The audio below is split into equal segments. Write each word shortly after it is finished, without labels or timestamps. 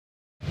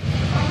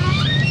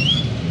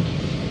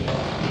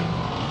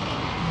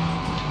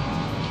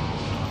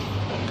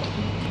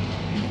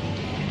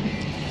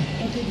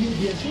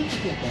biasa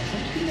setiap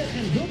basah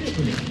tinggalkan dode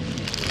kuning.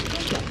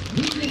 Cocok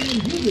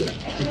dengan deodoran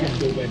cegah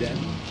bau badan.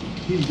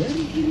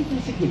 Hindari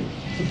iritasi kulit.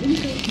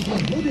 10 kali cegah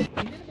dode.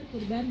 Anda dapat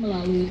kurban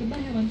melalui rumah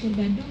hewan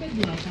kurban dompet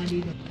duafa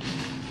di Indonesia.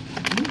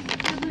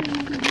 Kabar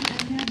hewan kurban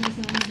Anda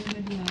bersama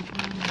dompet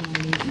duafa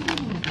melalui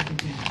indomaret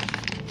juga.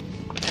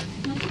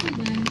 Satu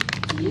kurban,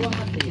 semua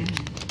hati.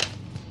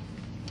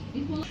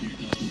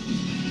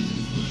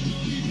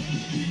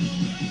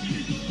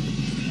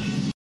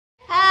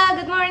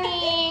 Halo, good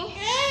morning.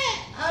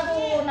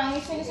 Aduh,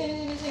 nangis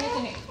sini.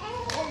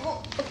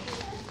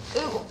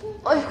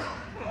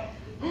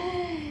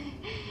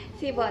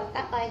 Si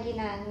botak lagi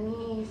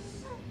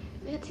nangis.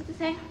 Lihat situ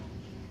sayang.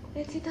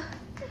 Lihat situ.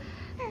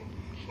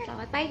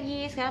 Selamat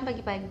pagi. Sekarang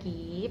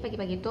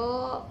pagi-pagi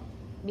tuh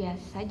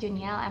biasa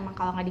Juniel emang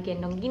kalau nggak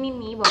digendong gini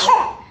nih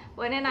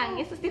bawaannya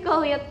nangis. Terus dia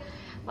kalau lihat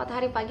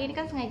matahari pagi ini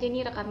kan sengaja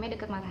nih rekamnya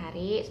deket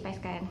matahari supaya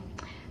sekalian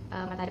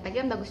matahari pagi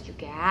kan bagus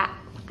juga.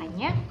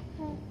 Makanya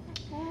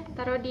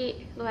taruh di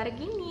luar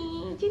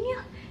gini.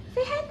 Juniel,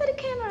 say hi to the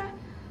camera.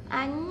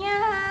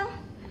 Annyeong.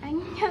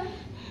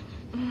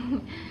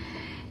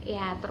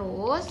 Ya,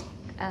 terus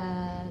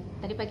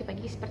tadi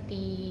pagi-pagi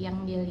seperti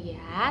yang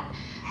dilihat,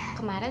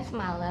 kemarin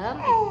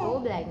semalam itu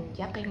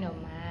belanja ke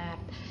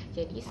Indomaret.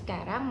 Jadi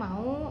sekarang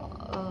mau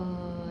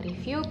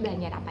review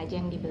belanja apa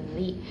aja yang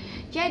dibeli.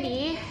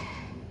 Jadi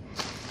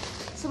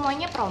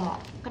semuanya promo.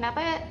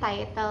 Kenapa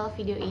title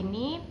video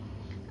ini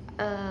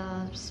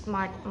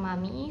Smart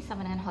Mommy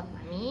sama dengan Hot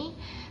Mommy?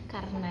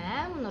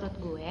 Karena menurut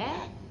gue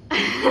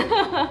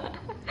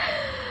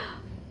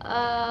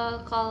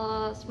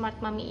kalau Smart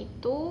Mommy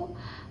itu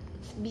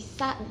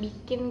bisa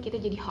bikin kita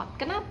jadi hot.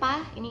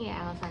 Kenapa? Ini ya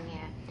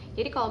alasannya.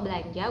 Jadi kalau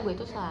belanja gue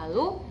itu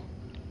selalu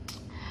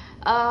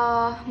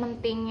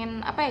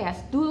mentingin apa ya?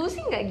 Dulu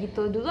sih nggak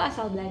gitu. Dulu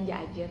asal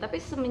belanja aja. Tapi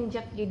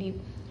semenjak jadi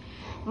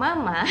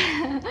mama,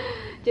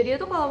 jadi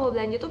tuh kalau mau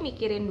belanja tuh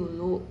mikirin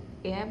dulu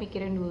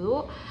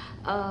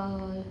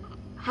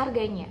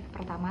harganya.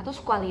 Pertama terus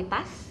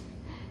kualitas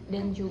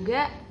dan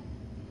juga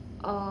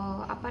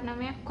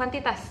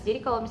kuantitas.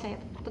 Jadi kalau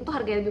misalnya tentu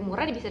harga lebih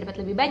murah dia bisa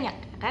dapat lebih banyak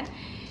kan.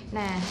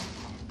 Nah,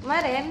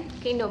 kemarin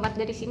ke Indomaret,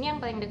 dari sini yang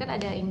paling dekat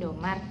ada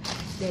Indomaret.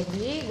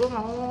 Jadi gue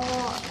mau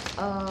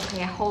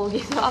kayak haul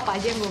gitu apa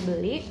aja yang gue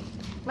beli.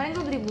 Kemarin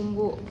gue beli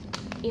bumbu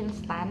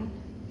instan.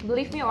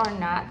 Believe me or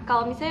not,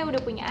 kalau misalnya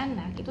udah punya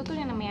anak itu tuh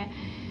yang namanya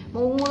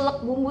mau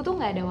ngulek bumbu tuh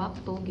nggak ada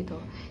waktu gitu.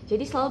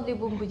 Jadi selalu beli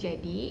bumbu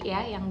jadi ya,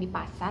 yang di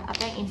pasar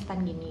atau yang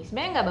instan gini.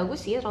 Sebenarnya nggak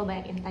bagus sih terlalu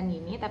banyak instan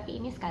gini, tapi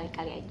ini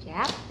sekali-kali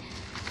aja.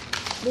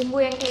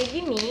 Bumbu yang kayak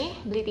gini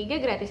beli 3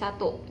 gratis 1.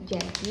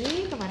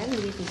 Jadi kemarin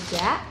beli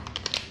 3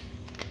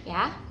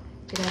 ya,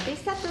 gratis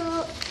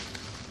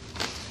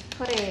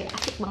 1. Hore,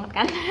 asik banget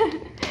kan.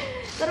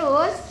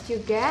 Terus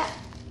juga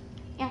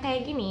yang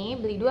kayak gini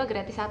beli 2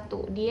 gratis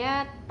 1.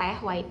 Dia teh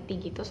white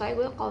tea gitu.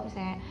 Soalnya gue kalau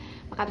misalnya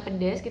makan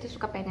pedas gitu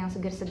suka pengen yang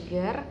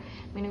seger-seger.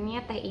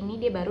 Minumnya teh ini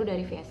dia baru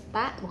dari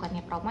Fiesta,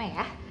 bukannya promo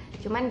ya.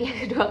 Cuman dia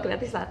 2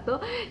 gratis 1.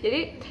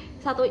 Jadi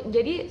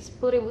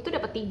 10.000 tuh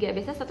dapat 3.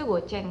 Biasanya 1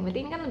 goceng. Berarti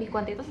ini kan lebih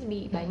kuantitas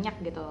lebih banyak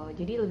gitu.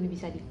 Jadi lebih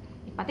bisa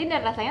dinikmatin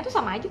dan rasanya tuh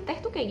sama aja.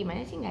 Teh tuh kayak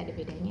gimana sih, nggak ada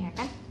bedanya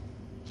kan.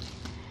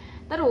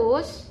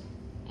 Terus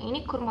yang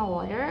ini kurma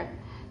water,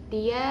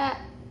 dia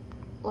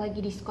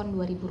lagi diskon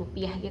 2.000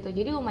 rupiah gitu.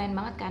 Jadi lumayan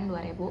banget kan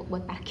 2.000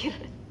 buat parkir.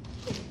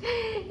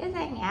 Ya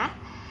sayang ya.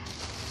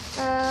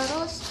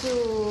 Terus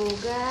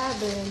juga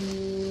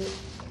beli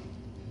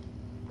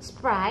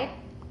Sprite.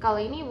 Kalau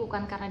ini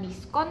bukan karena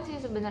diskon sih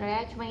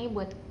sebenarnya, cuma ini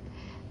buat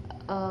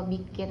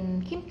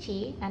bikin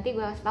kimchi. Nanti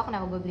gue kasih tau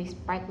kenapa gue beli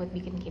Sprite buat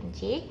bikin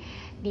kimchi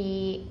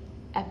di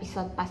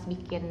episode pas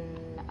bikin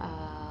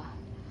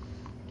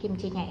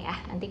kimchinya ya.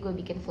 Nanti gue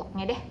bikin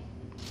vlognya deh.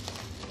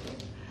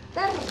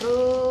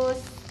 Terus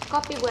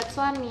kopi buat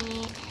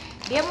suami.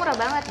 Dia murah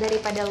banget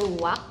daripada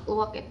luwak.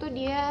 Luwak itu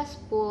dia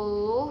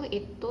 10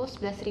 itu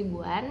 11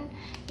 ribuan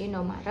di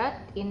Indomaret.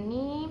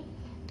 Ini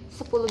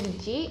 10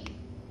 biji.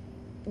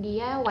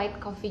 Dia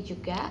white coffee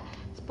juga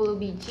 10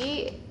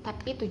 biji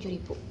tapi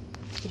 7.000.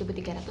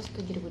 7.300,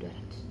 7.200.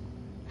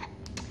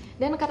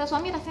 Dan kata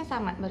suami rasanya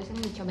sama.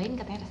 Barusan dicobain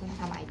katanya rasanya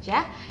sama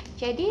aja.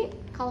 Jadi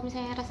kalau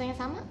misalnya rasanya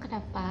sama,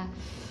 kenapa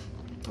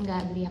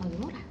nggak beli yang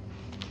lebih murah?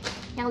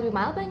 Yang lebih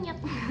mahal banyak.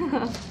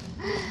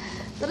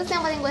 Terus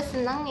yang paling gue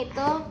seneng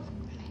itu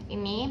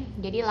ini,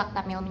 jadi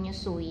Lactamil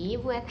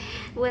menyusui buat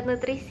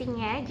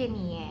nutrisinya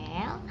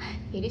Juniel.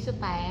 Jadi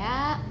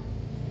supaya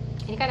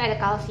ini kan ada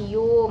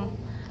kalsium,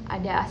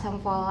 ada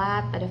asam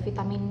folat, ada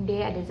vitamin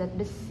D, ada zat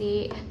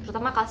besi.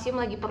 Terutama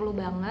kalsium lagi perlu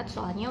banget,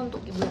 soalnya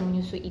untuk ibu yang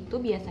menyusui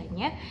itu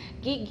biasanya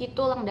gigi,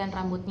 tulang dan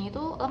rambutnya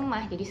itu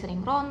lemah, jadi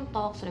sering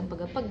rontok, sering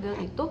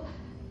pegel-pegel itu.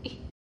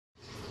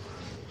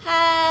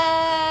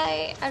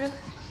 Hai, aduh,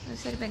 nggak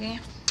bisa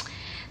dipegangnya.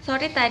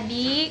 Sorry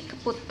tadi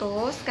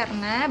keputus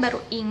karena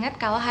baru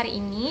ingat kalau hari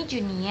ini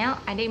Juniel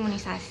ada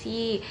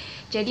imunisasi.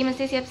 Jadi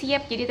mesti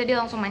siap-siap. Jadi tadi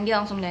langsung mandi,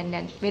 langsung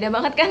dandan. Beda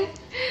banget kan?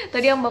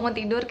 Tadi yang bangun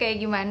tidur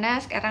kayak gimana,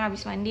 sekarang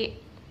habis mandi.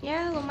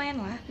 Ya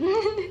lumayan lah.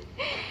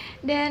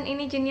 Dan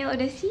ini Juniel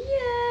udah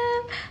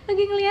siap.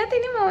 lagi ngeliat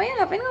ini mamanya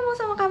ngapain ngomong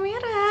sama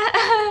kamera.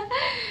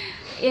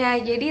 Ya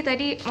jadi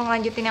tadi mau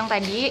lanjutin yang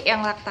tadi,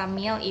 yang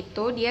Lactamil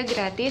itu dia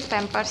gratis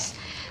Pampers,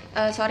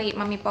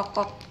 Mami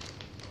Pokok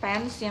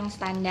pants yang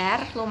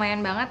standar, lumayan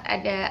banget,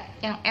 ada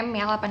yang M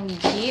ya 8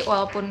 biji,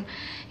 walaupun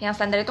yang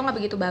standar itu nggak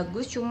begitu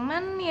bagus,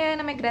 cuman ya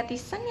namanya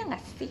gratisan ya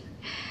nggak sih.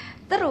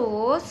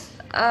 Terus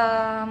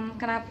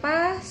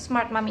kenapa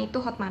Smart Mami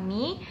itu Hot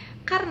Mami?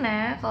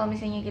 Karena kalau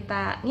misalnya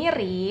kita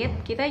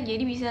ngirit, kita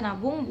jadi bisa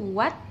nabung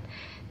buat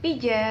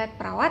pijat,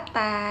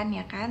 perawatan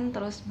ya kan,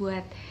 terus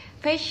buat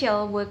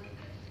facial,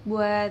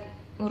 buat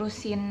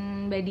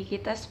ngurusin body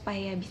kita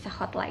supaya bisa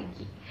hot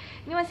lagi.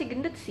 Ini masih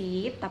gendut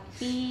sih,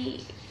 tapi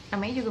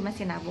namanya juga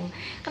masih nabung.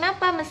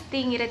 Kenapa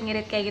mesti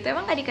ngirit-ngirit kayak gitu?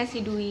 Emang gak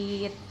dikasih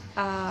duit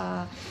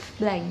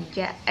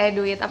belanja,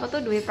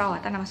 duit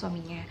perawatan sama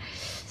suaminya?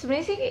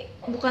 Sebenarnya sih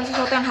bukan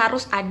sesuatu yang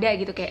harus ada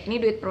gitu, kayak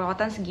ini duit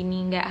perawatan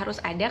segini, nggak harus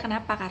ada.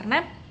 Kenapa?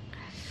 Karena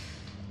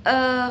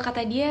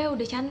kata dia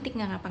udah cantik,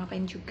 nggak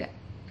ngapa-ngapain juga.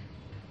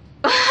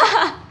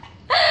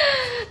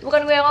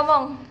 Bukan gue yang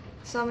ngomong,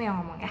 suami yang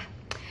ngomong ya.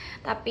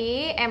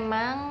 Tapi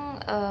emang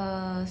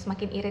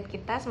semakin irit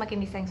kita,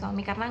 semakin disayang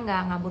suami karena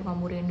nggak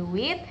ngabur-ngaburin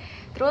duit.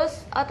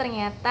 Terus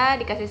ternyata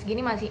dikasih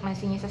segini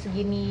masih nyisa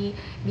segini,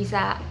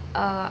 bisa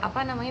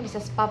bisa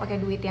spa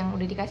pakai duit yang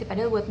udah dikasih,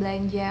 padahal buat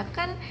belanja.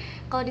 Kan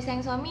kalau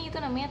disayang suami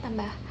itu namanya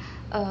tambah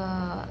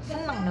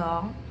seneng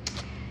dong.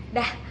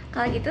 Dah,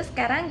 kalau gitu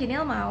sekarang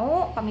Juniel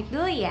mau pamit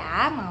dulu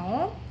ya,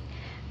 mau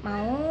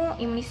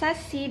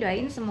imunisasi.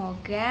 Doain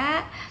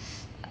semoga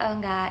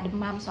nggak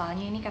demam,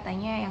 soalnya ini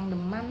katanya yang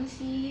demam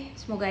sih,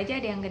 semoga aja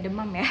ada yang nggak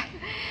demam ya.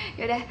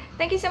 Yaudah,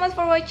 thank you so much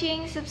for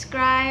watching,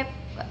 subscribe,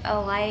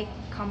 like,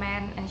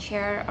 comment, and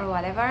share or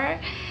whatever,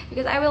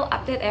 because I will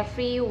update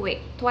every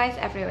week, twice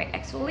every week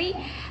actually.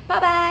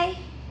 Bye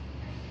bye.